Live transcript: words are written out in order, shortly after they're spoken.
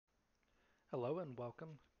Hello and welcome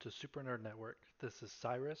to Super Nerd Network. This is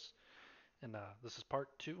Cyrus, and this is part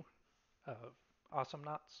two of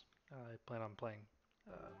Awesomenauts. I plan on playing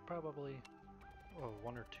probably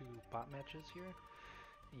one or two bot matches here,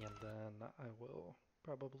 and then I will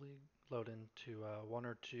probably load into one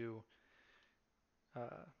or two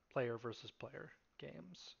player versus player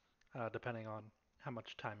games, depending on how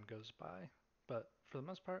much time goes by. But for the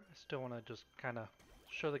most part, I still want to just kind of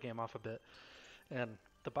show the game off a bit, and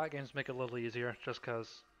the bot games make it a little easier just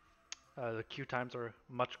because the queue times are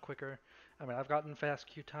much quicker. I mean, I've gotten fast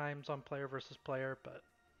queue times on player versus player, but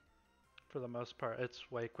for the most part,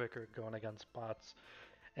 it's way quicker going against bots.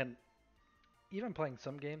 And even playing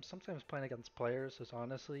some games, sometimes playing against players is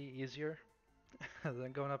honestly easier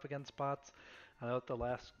than going up against bots. I know the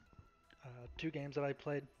last two games that I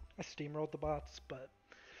played, I steamrolled the bots, but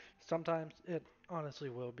sometimes it honestly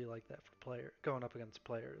will be like that for going up against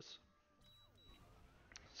players.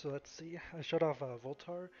 So let's see. I showed off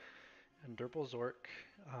Voltar and Durple Zork.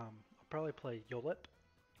 I'll probably play Yolip.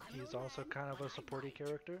 He's also kind of a supporty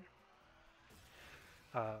character.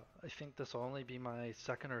 I think this will only be my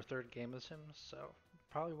second or third game as him, so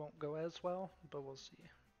probably won't go as well, but we'll see.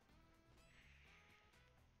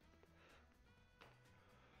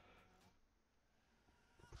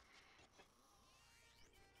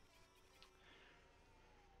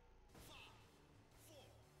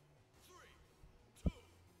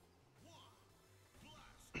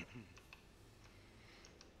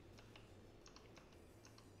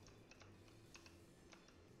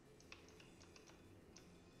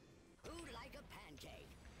 Who'd like a pancake?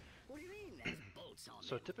 What do you mean there's bolts on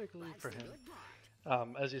So them? typically That's for the him, good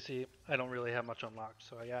part. as you see, I don't really have much unlocked.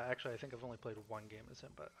 So yeah, actually I think I've only played one game as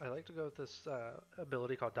him, but I like to go with this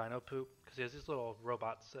ability called Dino Poop because he has these little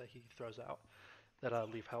robots that he throws out that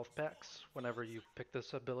leave health packs whenever you pick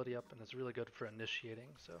this ability up, and it's really good for initiating.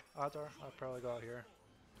 So odds are I'll probably go out here,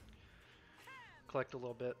 collect a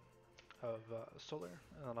little bit of solar,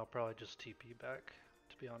 and then I'll probably just TP back,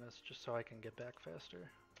 to be honest, just so I can get back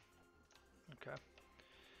faster. Okay,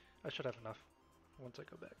 I should have enough once I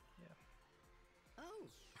go back. Yeah. Oh,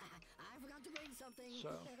 I forgot to bring something. So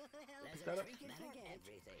There's pick a that up. trinket for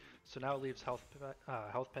everything. So now it leaves health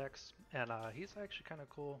packs, and he's actually kind of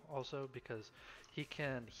cool also because he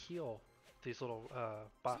can heal these little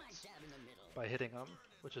Smack bots dab in the middle. by hitting them,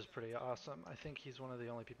 which is pretty awesome. I think he's one of the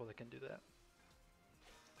only people that can do that.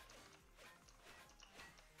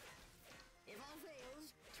 If all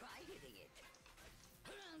fails, try hitting it.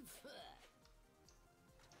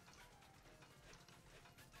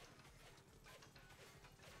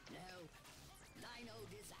 No. Dino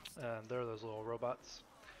disaster. And there are those little robots.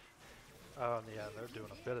 Oh, and yeah, they're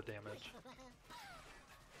doing a bit of damage.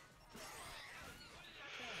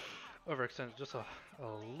 Overextended just a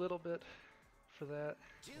little bit for that.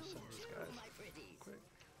 We'll send these guys My pretties. quick.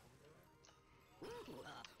 Ooh,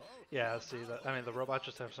 oh, Yeah, see that. I mean, the robots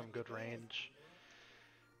just have some good range.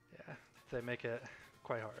 Yeah, they make it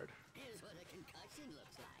quite hard. here's what a concussion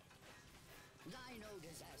looks like. Dino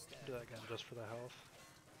disaster. Do that again just for the health.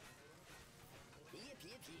 Yip,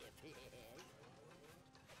 yip, yip.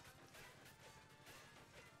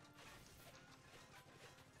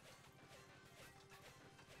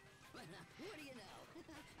 What do you know?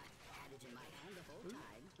 I had it in my hand the whole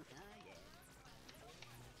time.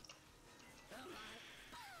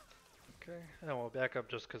 Okay, and we'll back up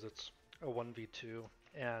just because it's a 1v2,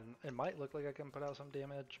 and it might look like I can put out some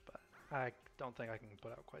damage, but I don't think I can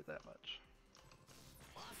put out quite that much.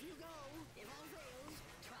 Off you go. If all fails,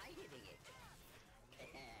 try hitting it.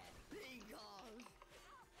 Because.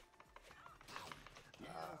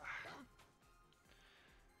 No.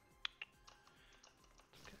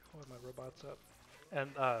 Okay, hold my robots up.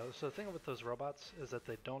 And so the thing with those robots is that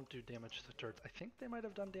they don't do damage to the turrets. I think they might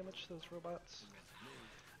have done damage to those robots.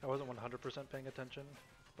 I wasn't 100% paying attention,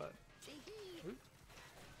 but ooh,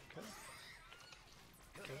 okay.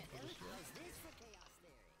 Okay, we'll just do that. How's this for chaos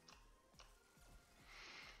theory?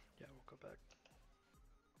 Yeah, we'll go back.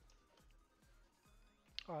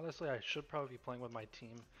 Honestly, I should probably be playing with my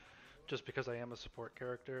team just because I am a support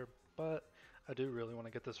character, but I do really want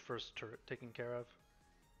to get this first turret taken care of.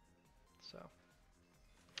 So,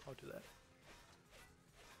 I'll do that.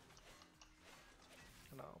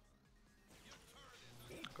 And I'll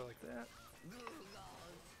go like that.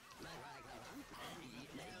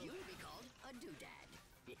 Now you'll be called a doodad.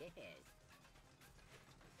 Yes.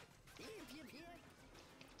 Yip, yip, yip.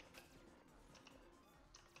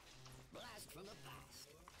 Blast from the past.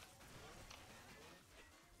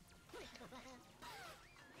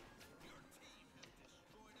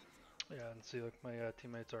 Yeah, and see, look, my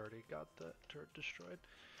teammates already got the turret destroyed.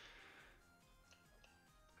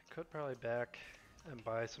 I Could probably back and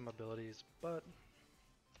buy some abilities, but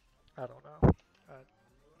I don't know. I'll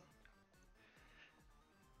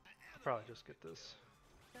probably just get this.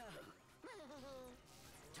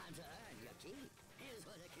 Time to earn your keep. Here's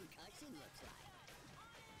what a concussion looks like.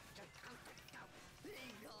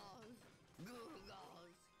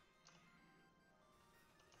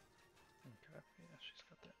 Okay, yeah, she's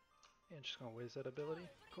got that. And she's gonna waste that ability.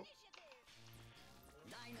 Cool.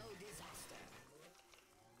 Dino disaster.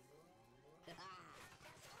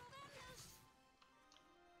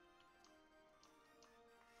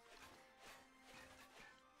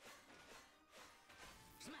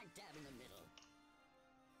 Smack dab in the middle.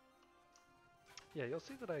 Yeah, you'll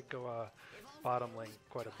see that I go bottom lane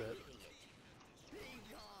quite a bit.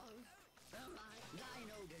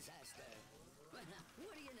 Dino disaster.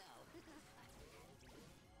 What do you know?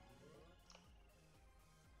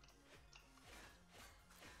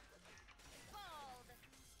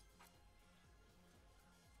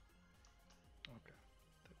 Okay,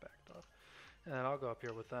 they backed off. And then I'll go up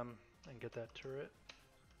here with them and get that turret.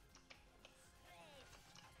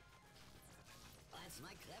 That's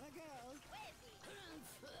my clever girl.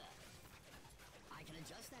 I can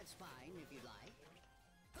adjust that spine if you'd like.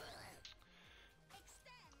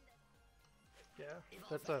 Yeah,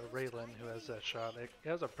 that's a Raylan who has that shot. It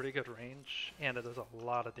has a pretty good range, and it does a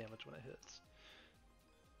lot of damage when it hits.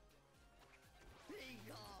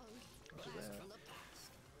 Blast from the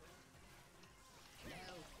past.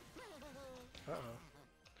 No. Uh-oh.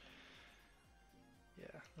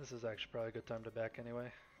 Yeah, this is actually probably a good time to back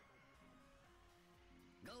anyway.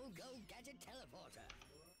 Go, gadget teleporter.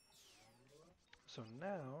 So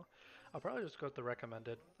now, I'll probably just go with the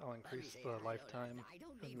recommended. I'll increase the lifetime,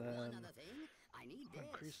 and then I'll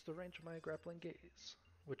increase the range of my grappling gaze,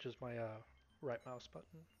 which is my right mouse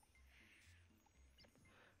button.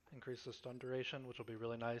 Increase the stun duration, which will be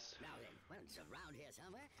really nice. Now then, well, it's around here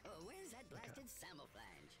somewhere. Oh, where's that blasted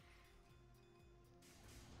camouflage?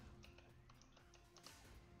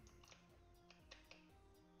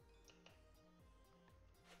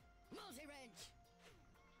 Multi-wrench!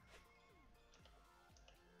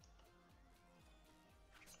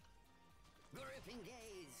 Gripping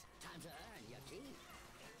gaze. Time to earn your keep.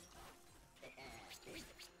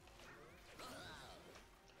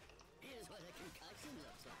 Here's what a concussion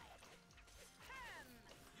looks like.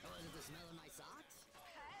 Was it the smell of my socks?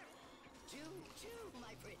 Chew,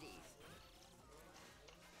 my pretties.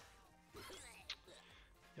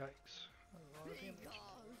 Yikes. A lot of damage.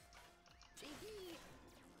 Cheeky.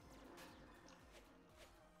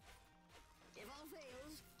 If all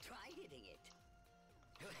fails, try hitting it.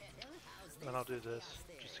 Well, how's this? Then I'll do this,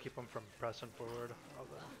 just to keep them from pressing forward. I'll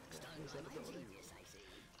use that ability. Genius, I see.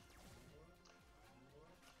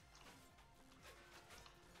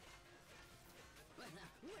 Well,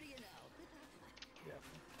 now, what do you know?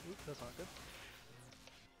 Yeah. Oop, that's not good.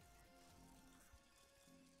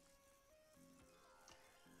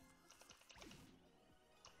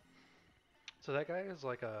 So that guy is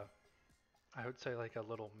like a, I would say like a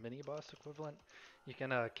little mini boss equivalent. You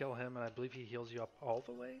can kill him, and I believe he heals you up all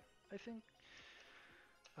the way, I think.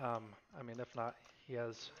 I mean, if not, he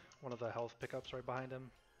has one of the health pickups right behind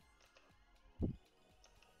him.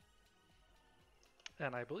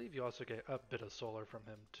 And I believe you also get a bit of solar from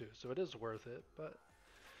him too, so it is worth it, but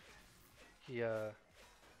he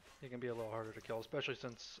can be a little harder to kill, especially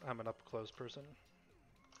since I'm an up-close person.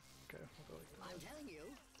 Okay, we'll go like that. I'm telling you,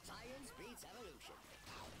 science beats evolution.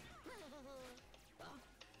 Huh?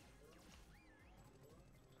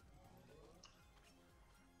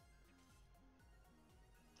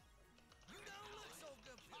 You don't look so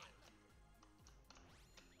good, partner.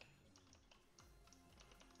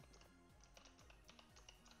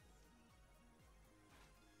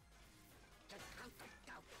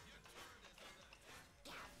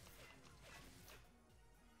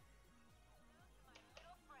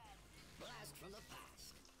 Blast from the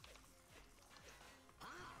past. Ah,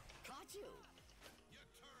 caught you.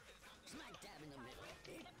 Smack dab in the middle.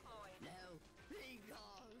 No,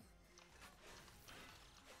 because.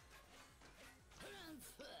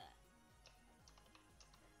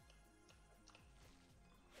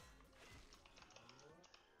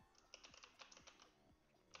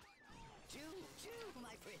 Chew,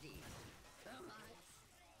 my pretty. Oh my.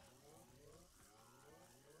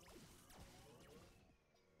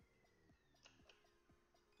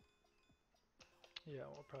 Yeah,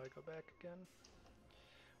 we'll probably go back again.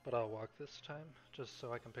 But I'll walk this time, just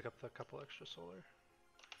so I can pick up the couple extra solar.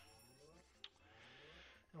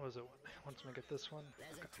 What was it? Once we get this one,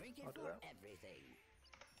 There's a trinket I'll do for that. everything.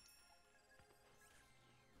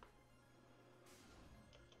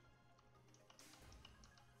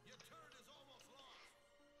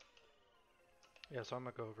 Yeah, so I'm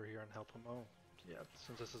gonna go over here and help him. Oh, yeah,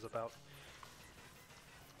 since this is about...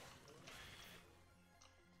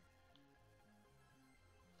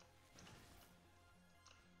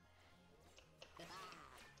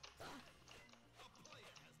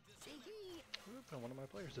 Oop, and one of my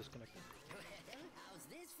players disconnected. How's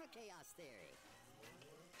this for chaos theory?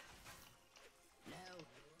 No.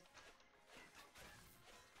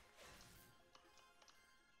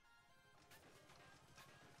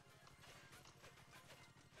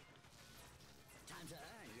 Time to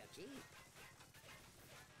earn your keep.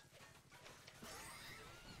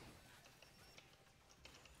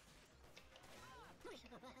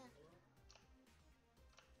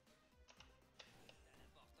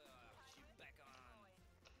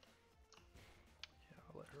 Yeah,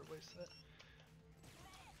 I'll let her waste that.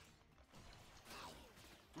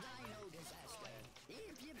 Dino disaster.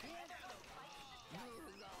 Yip, yip, yip. Oh,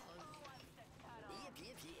 God. Yip,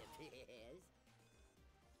 yip, yip, yes.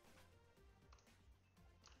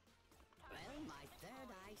 Well, my third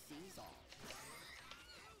eye sees all.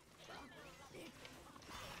 Huh?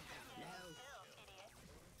 No.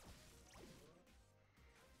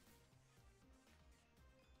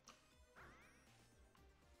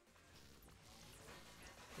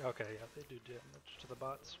 Okay, yeah, they do damage to the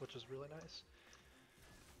bots, which is really nice.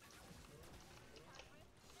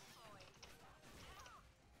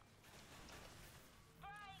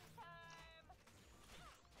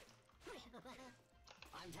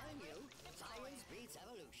 I'm telling you, science beats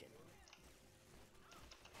evolution.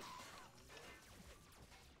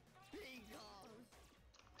 Because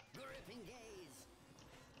gripping gaze.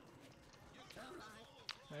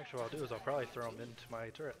 Actually, what I'll do is I'll probably throw him into my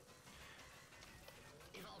turret.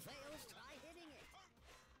 If all fails, try hitting it.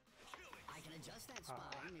 I can adjust that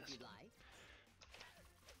spine if you'd like.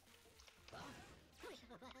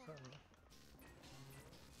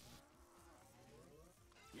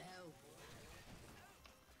 No.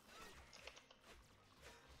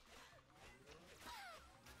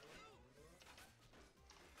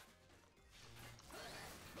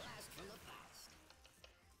 Blast from the past.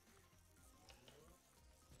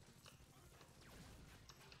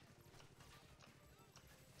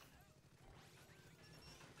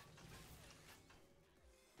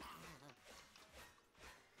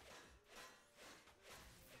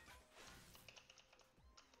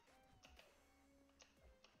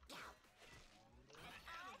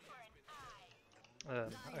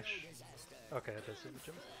 I okay, it does damage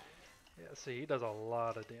him. Yeah, see, he does a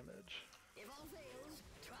lot of damage. If all fails,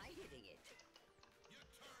 try hitting it.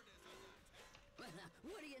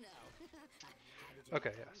 What do you know?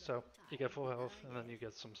 Okay, yeah, so you get full health, and then you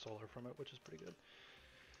get some solar from it, which is pretty good.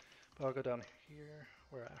 But I'll go down here,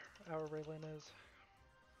 where our Raylan is,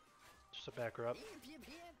 just to back her up.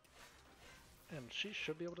 And she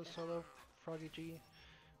should be able to solo Froggy G.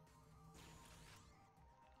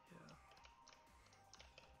 Yeah.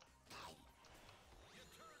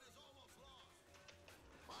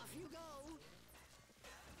 Off you go.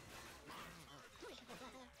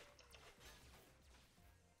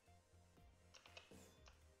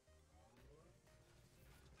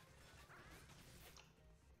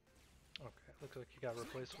 Okay, looks like he got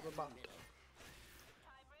replaced with a bot.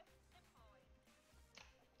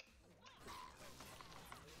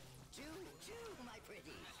 Choo, my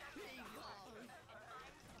pretty.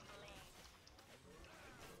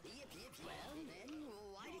 Yip. Well, then,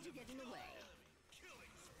 why did you get in the way?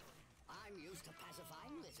 I'm used to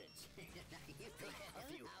pacifying lizards. A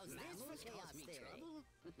few mammals cause me trouble?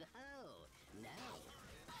 No.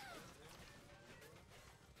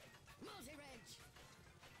 Multi-wrench!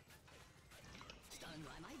 Stunned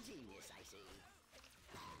by my genius, I see.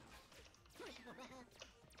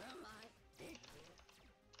 Oh my.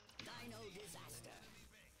 Dino disaster.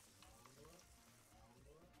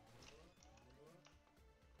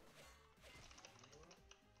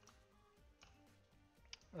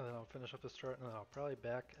 And then I'll finish up this turret, and then I'll probably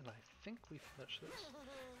back, and I think we finish this.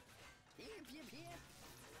 Yip.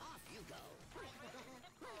 Off you go.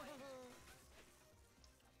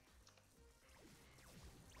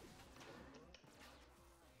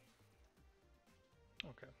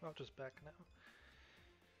 Okay, I'll just back now.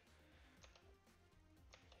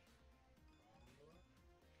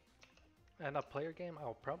 In a player game,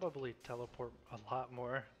 I'll probably teleport a lot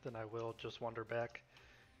more than I will just wander back.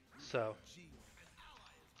 So,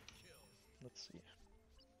 let's see.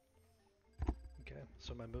 Okay,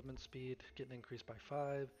 so my movement speed getting increased by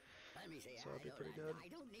 5. Let me see. So that'll be pretty good. I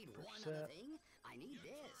don't need one Percent. other thing. I need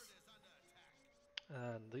this.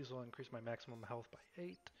 And these will increase my maximum health by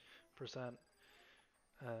 8%.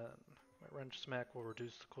 And my wrench smack will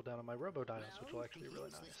reduce the cooldown on my robo dinos, which will actually be really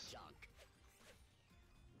nice. Junk.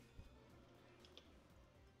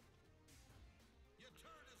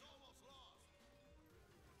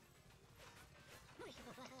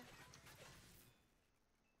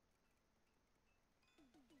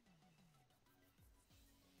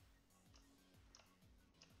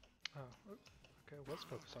 Okay, let's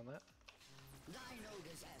focus on that. Dino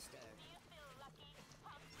disaster.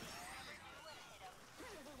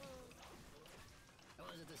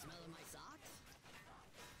 Was it the smell of my socks?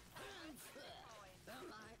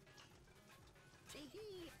 My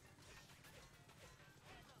tee.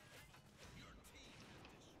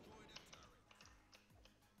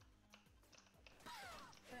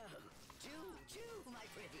 Chew, my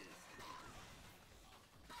pretties.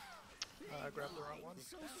 I grabbed the wrong one.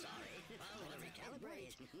 So sorry. I'll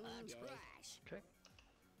recalibrate. Trash. Okay.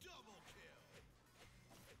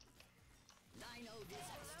 Dino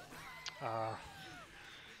disaster.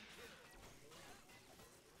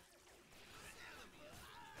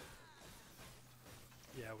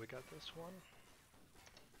 Yeah, we got this one.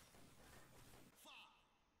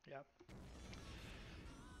 Yeah.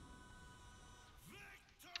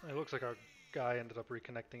 It looks like our guy ended up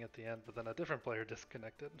reconnecting at the end, but then a different player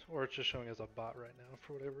disconnected. Or it's just showing as a bot right now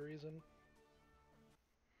for whatever reason.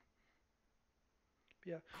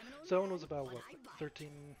 Yeah. So that one was about, what,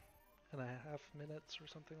 13 and a half minutes or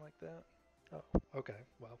something like that? Oh, okay.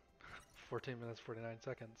 Well, 14 minutes, 49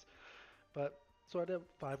 seconds. But, so I did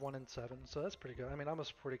 5, 1, and 7, so that's pretty good. I mean, I'm a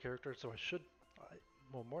supporting character, so I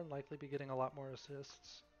will more than likely be getting a lot more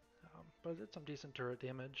assists. But I did some decent turret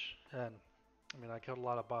damage, and I mean, I killed a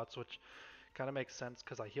lot of bots, which kind of makes sense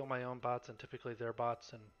because I heal my own bots, and typically their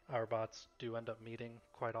bots and our bots do end up meeting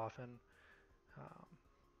quite often. Um,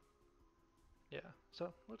 yeah,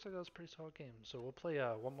 so looks like that was a pretty solid game. So we'll play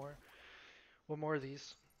one more of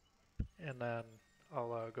these, and then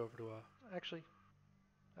I'll go over to actually,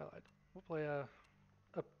 I lied. We'll play a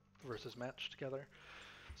versus match together.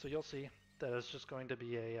 So you'll see that it's just going to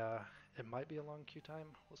be it might be a long queue time.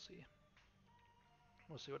 We'll see.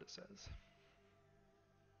 We'll see what it says.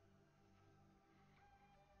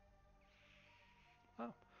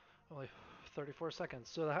 Oh, only 34 seconds.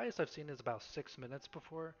 So the highest I've seen is about 6 minutes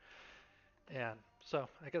before. And so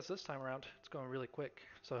I guess this time around it's going really quick.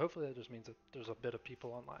 So hopefully that just means that there's a bit of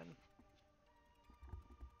people online.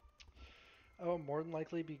 I will more than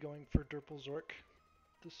likely be going for Durple Zork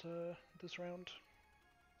this round.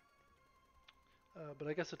 But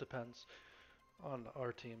I guess it depends on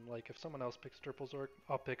our team. Like if someone else picks Durple Zork,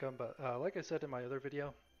 I'll pick him. But like I said in my other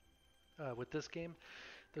video, with this game,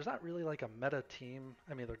 there's not really like a meta team.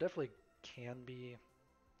 I mean, there definitely can be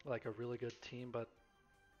like a really good team, but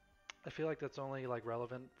I feel like that's only like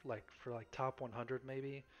relevant like for like top 100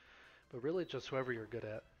 maybe. But really, just whoever you're good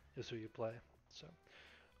at is who you play. So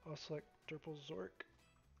I'll select Durple Zork.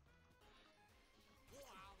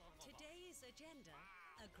 Today's agenda: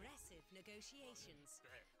 aggressive negotiations.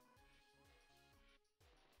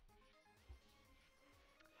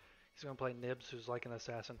 He's going to play Nibs, who's like an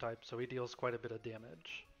assassin type, so he deals quite a bit of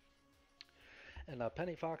damage. And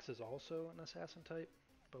Penny Fox is also an assassin type,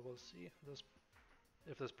 but we'll see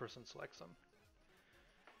if this person selects him.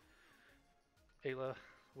 Ayla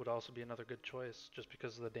would also be another good choice, just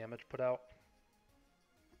because of the damage put out.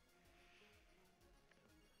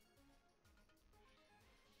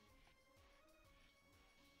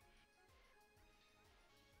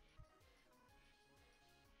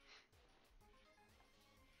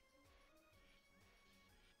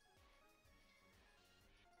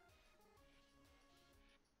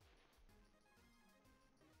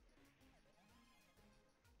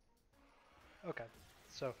 Okay,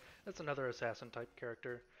 so that's another assassin type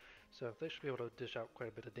character, so they should be able to dish out quite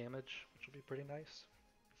a bit of damage, which will be pretty nice.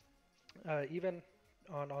 Even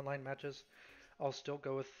on online matches, I'll still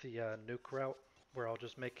go with the nuke route, where I'll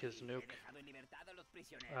just make his nuke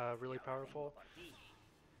really powerful.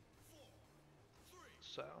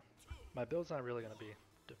 So my build's not really going to be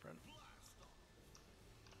different.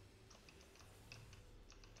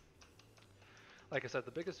 Like I said,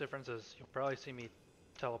 the biggest difference is you'll probably see me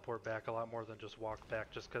teleport back a lot more than just walk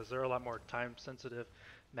back, just because they're a lot more time sensitive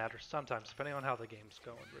matters sometimes, depending on how the game's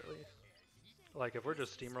going, really. Like if we're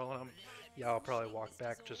just steamrolling them, yeah, I'll probably walk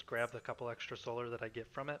back, just grab the couple extra solar that I get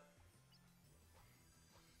from it.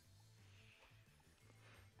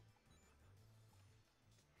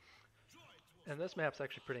 And this map's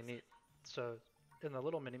actually pretty neat. So in the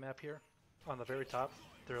little mini map here, on the very top,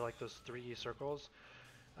 there are like those 3 circles.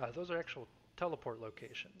 Those are actual teleport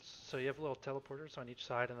locations. So you have little teleporters on each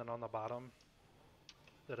side, and then on the bottom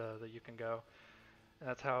that you can go.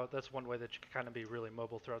 And that's one way that you can kind of be really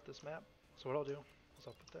mobile throughout this map. So what I'll do is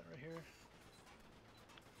I'll put that right here.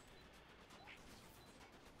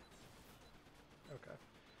 Okay.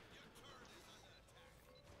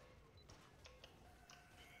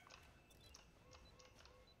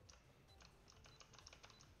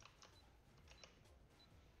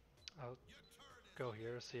 I'll go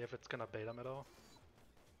here, see if it's gonna bait him at all.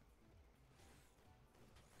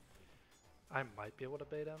 I might be able to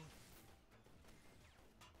bait him.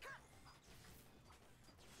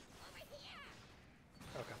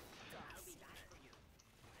 Okay.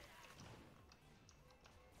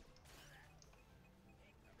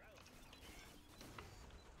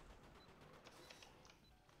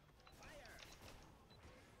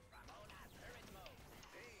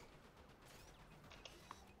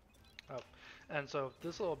 Oh, and so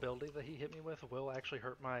this little ability that he hit me with will actually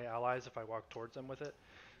hurt my allies if I walk towards them with it.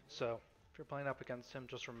 So if you're playing up against him,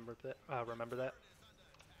 just remember that. Remember that.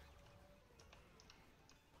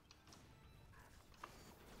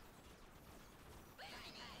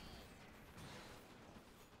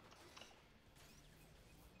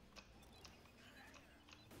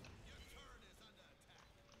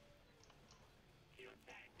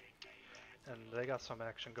 And they got some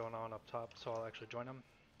action going on up top, so I'll actually join them.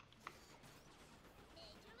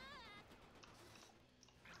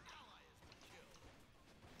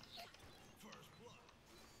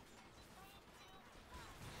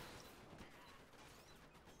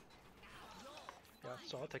 Yeah,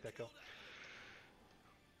 so I'll take that kill.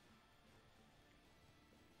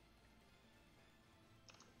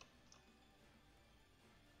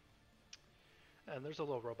 And there's a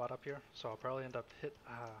little robot up here, so I'll probably end up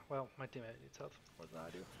well, my teammate needs health more than I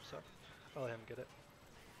do, so I'll let him get it.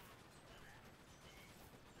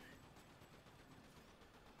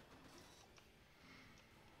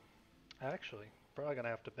 Actually, probably gonna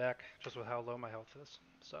have to back just with how low my health is,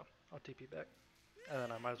 so I'll TP back. And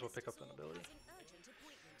then I might as well pick up an ability.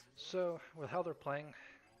 So, with how they're playing,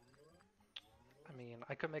 I mean,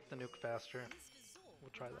 I could make the nuke faster.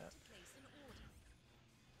 We'll try that.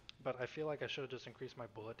 But I feel like I should have just increased my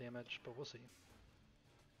bullet damage, but we'll see.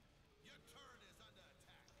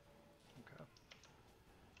 Okay.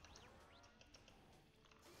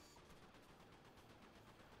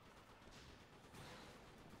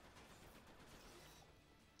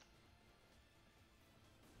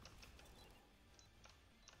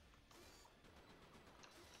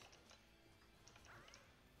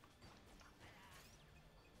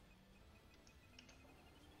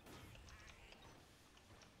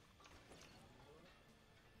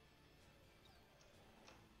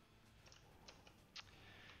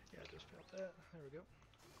 Yeah, I just failed that. There we go.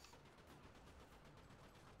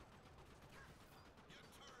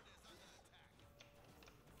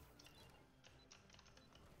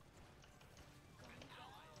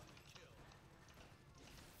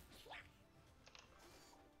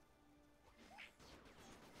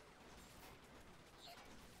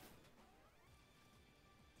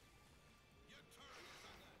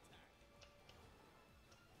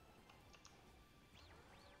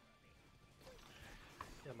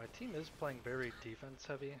 Yeah, my team is playing very defense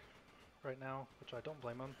heavy right now, which I don't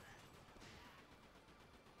blame them.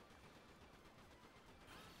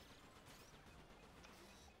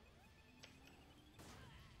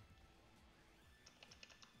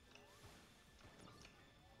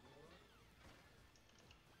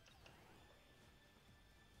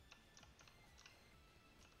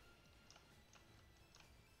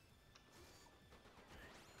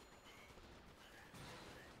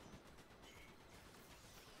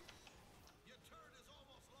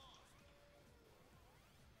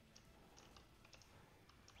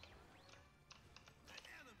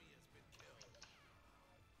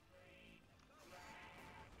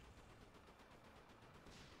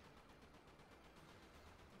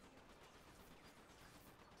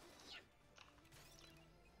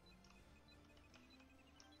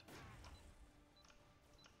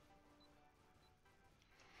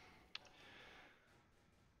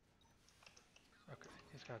 Okay,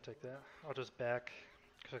 he's gonna take that. I'll just back,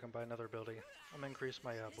 because I can buy another ability. I'm gonna increase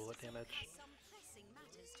my bullet damage.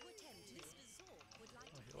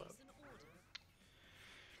 I'll heal up.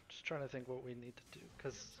 Just trying to think what we need to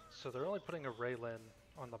do, so they're only putting a Raylin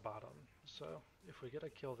on the bottom. So if we get a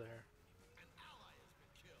kill there,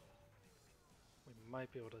 we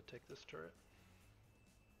might be able to take this turret.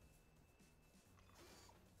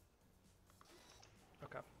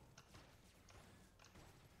 Okay.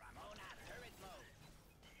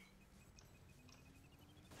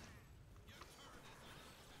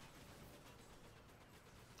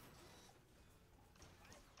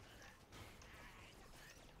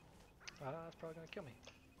 That's probably gonna kill me.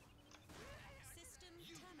 System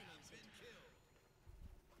terminated.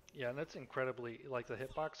 Yeah, and that's incredibly, like the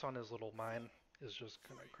hitbox on his little mine is just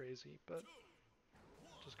kind of crazy, but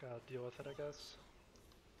just gotta deal with it, I guess.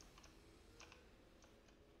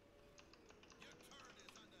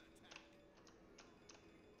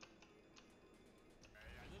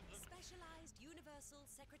 Specialized Universal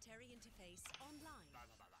Secretary Interface online.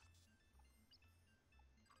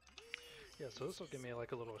 Yeah, so this will give me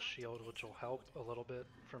like a little shield, which will help a little bit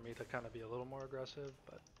for me to kind of be a little more aggressive,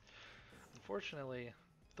 but unfortunately,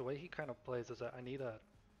 the way he kind of plays is that I need a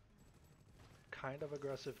kind of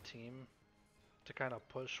aggressive team to kind of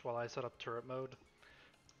push while I set up turret mode.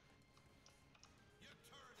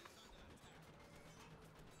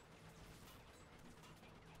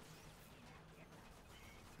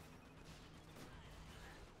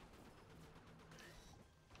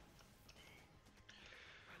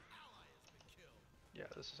 Yeah,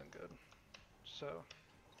 this isn't good. So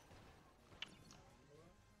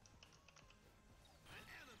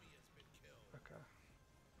okay.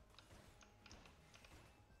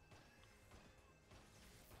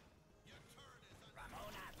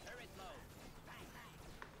 Ramona, turret mode.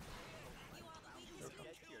 You are the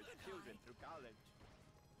biggest Get your children through college.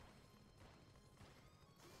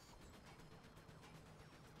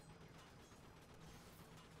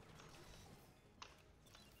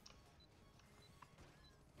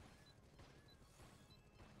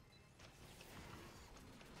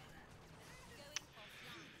 going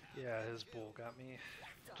offline. Yeah, his bull got me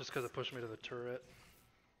just because it pushed me to the turret.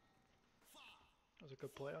 That was a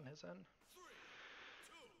good play on his end.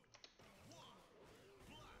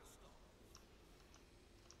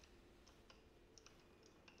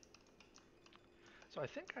 So I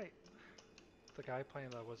think the guy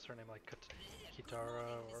playing that, what's her name, like Good Kitara,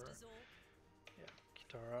 morning, or Mr. Zor. yeah,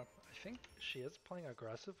 Kitara. I think she is playing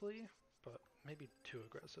aggressively, but maybe too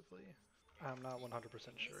aggressively. I'm not 100%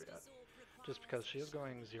 sure Mr. yet. Zork Just requires because she is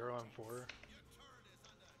going shiny 0 and objects. 4.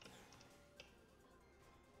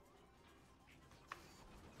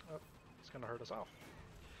 Oh, it's gonna hurt us off.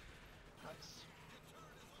 Nice.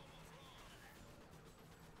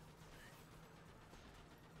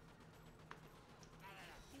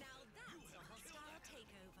 Now that's a hostile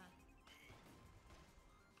takeover.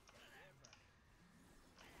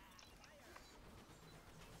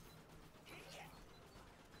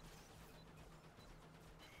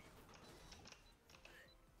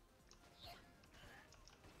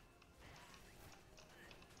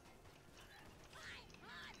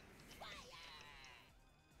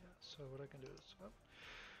 Yeah, so what I can do is, oh,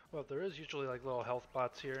 well, there is usually like little health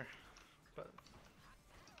bots here, but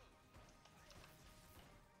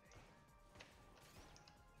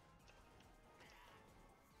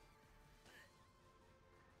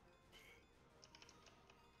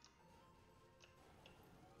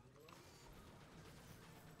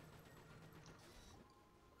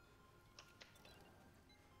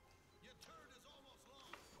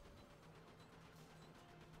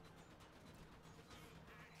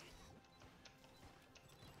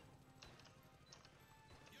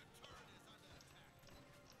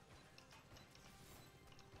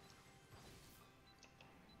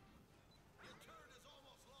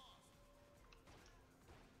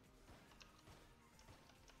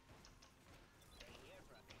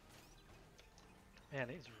man,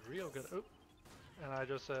 he's real good. Oop, and I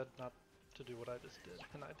just said not to do what I just did,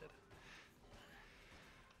 and I did.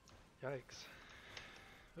 Yikes.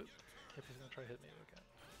 Oop, yep, he's gonna try to hit me again.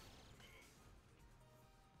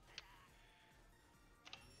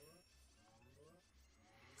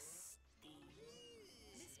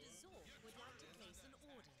 Mr. Zork would like to place an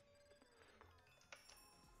order.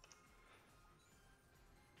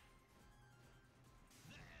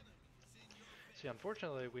 See,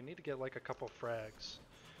 unfortunately, we need to get like a couple frags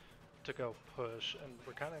to go push, and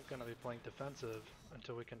we're kind of gonna be playing defensive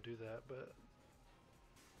until we can do that, but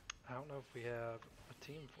I don't know if we have a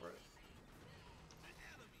team for it.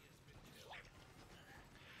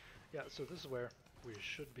 Yeah, so this is where we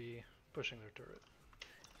should be pushing their turret.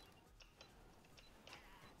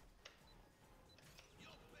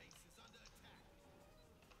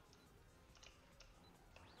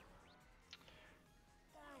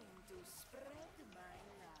 Time to spread my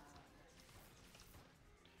love.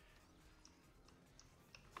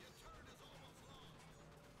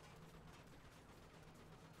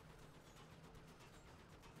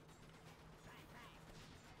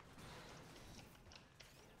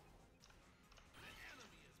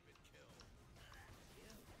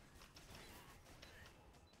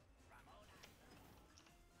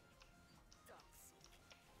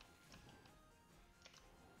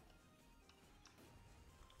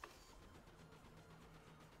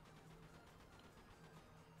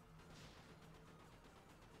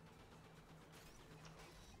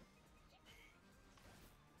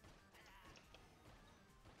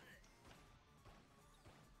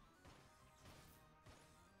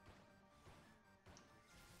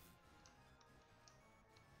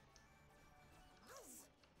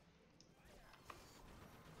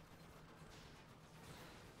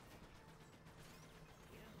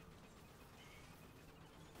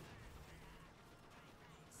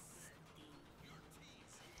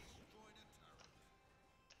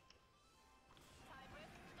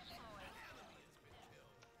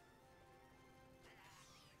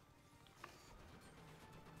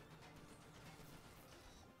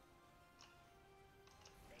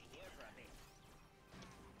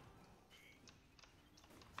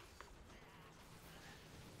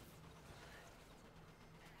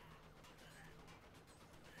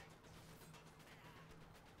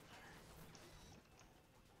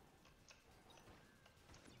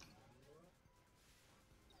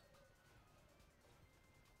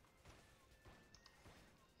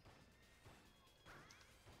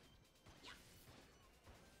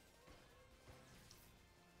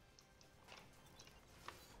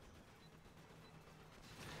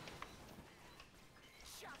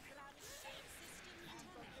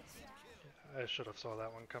 I should have saw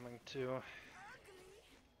that one coming too.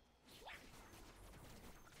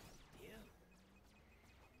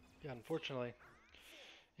 Yeah, unfortunately.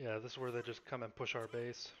 Yeah, this is where they just come and push our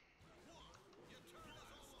base.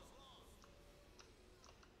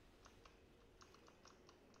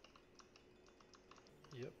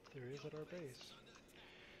 Yep, there he is at our base.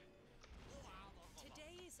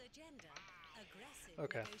 Today's agenda, aggressive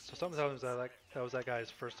Okay, so negotiations. sometimes that was that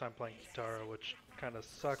guy's first time playing Kitara, which kind of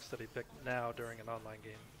sucks that he picked now during an online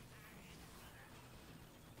game.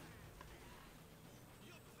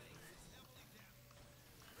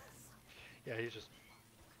 Yeah, he was just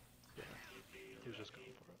going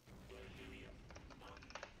for it.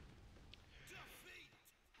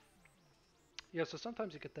 Yeah, so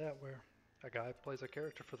sometimes you get that where a guy plays a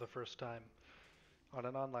character for the first time on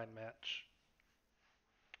an online match,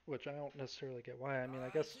 which I don't necessarily get why. I mean, I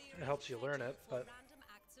guess it helps you learn it, but Random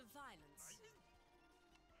acts of violence.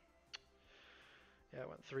 yeah, it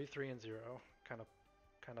went 3-3 and 0, kind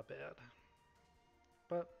of bad.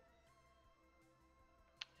 But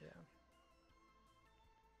yeah,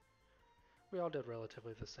 we all did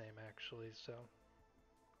relatively the same actually. So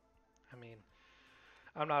I mean,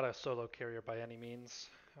 I'm not a solo carrier by any means.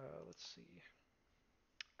 Let's see.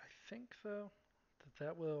 I think though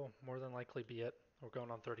that will more than likely be it. We're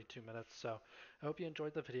going on 32 minutes, so I hope you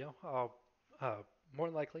enjoyed the video. I'll more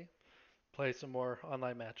than likely play some more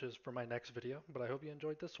online matches for my next video, but I hope you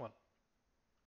enjoyed this one.